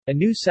A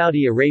new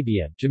Saudi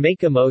Arabia,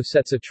 Jamaica Mo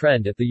sets a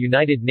trend at the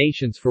United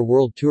Nations for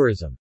World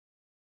Tourism.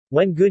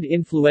 When good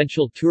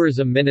influential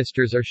tourism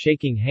ministers are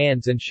shaking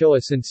hands and show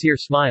a sincere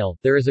smile,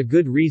 there is a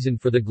good reason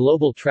for the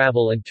global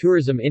travel and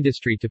tourism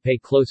industry to pay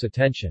close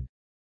attention.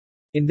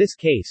 In this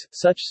case,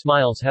 such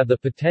smiles have the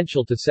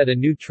potential to set a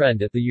new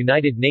trend at the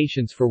United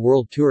Nations for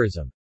World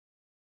Tourism.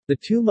 The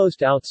two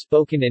most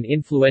outspoken and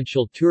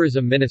influential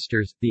tourism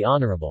ministers, the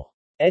Honorable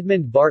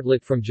Edmund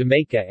Bartlett from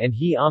Jamaica and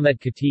He Ahmed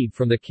Khatib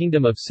from the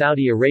Kingdom of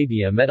Saudi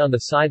Arabia, met on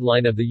the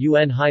sideline of the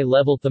UN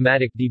high-level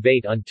thematic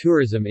debate on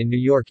tourism in New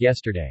York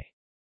yesterday.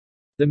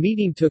 The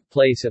meeting took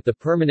place at the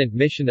permanent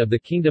mission of the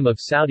Kingdom of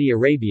Saudi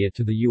Arabia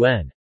to the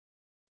UN.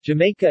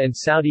 Jamaica and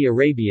Saudi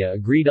Arabia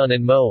agreed on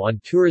an MO on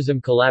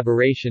tourism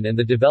collaboration and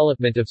the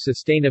development of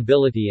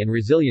sustainability and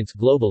resilience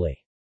globally.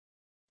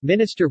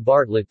 Minister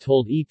Bartlett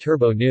told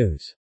eTurbo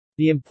News.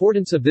 The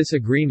importance of this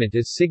agreement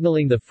is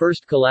signaling the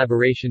first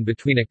collaboration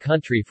between a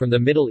country from the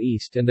Middle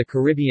East and the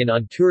Caribbean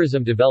on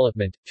tourism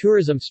development,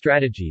 tourism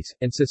strategies,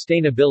 and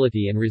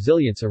sustainability and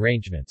resilience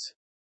arrangements.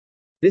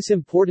 This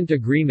important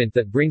agreement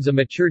that brings a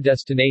mature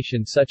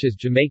destination such as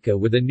Jamaica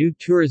with a new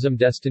tourism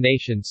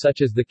destination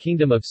such as the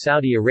Kingdom of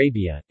Saudi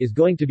Arabia, is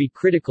going to be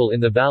critical in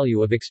the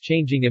value of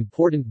exchanging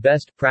important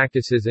best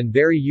practices and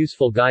very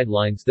useful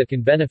guidelines that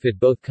can benefit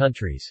both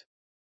countries.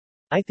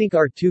 I think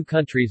our two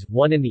countries,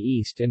 one in the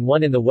East and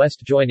one in the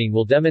West, joining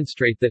will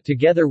demonstrate that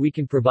together we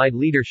can provide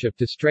leadership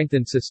to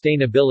strengthen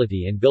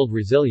sustainability and build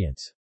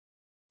resilience.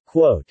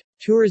 Quote,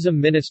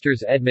 Tourism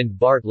Ministers Edmund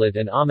Bartlett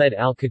and Ahmed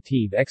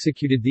Al-Khatib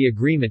executed the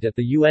agreement at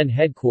the UN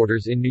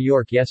headquarters in New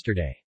York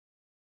yesterday.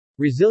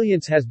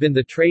 Resilience has been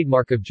the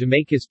trademark of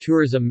Jamaica's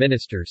tourism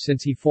minister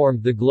since he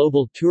formed the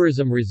Global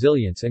Tourism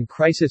Resilience and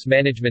Crisis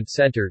Management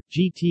Center,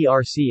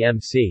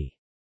 GTRCMC.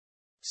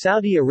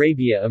 Saudi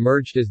Arabia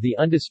emerged as the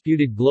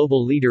undisputed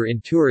global leader in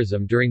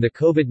tourism during the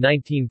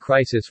COVID-19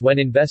 crisis when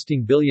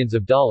investing billions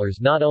of dollars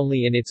not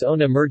only in its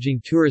own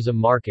emerging tourism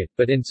market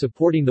but in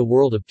supporting the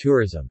world of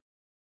tourism.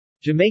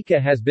 Jamaica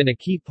has been a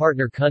key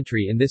partner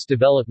country in this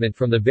development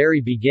from the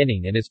very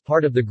beginning and is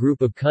part of the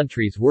group of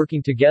countries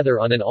working together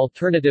on an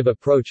alternative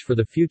approach for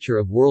the future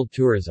of world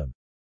tourism.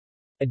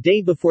 A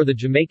day before the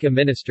Jamaica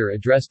minister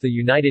addressed the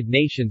United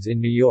Nations in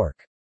New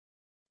York.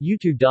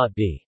 U2.B.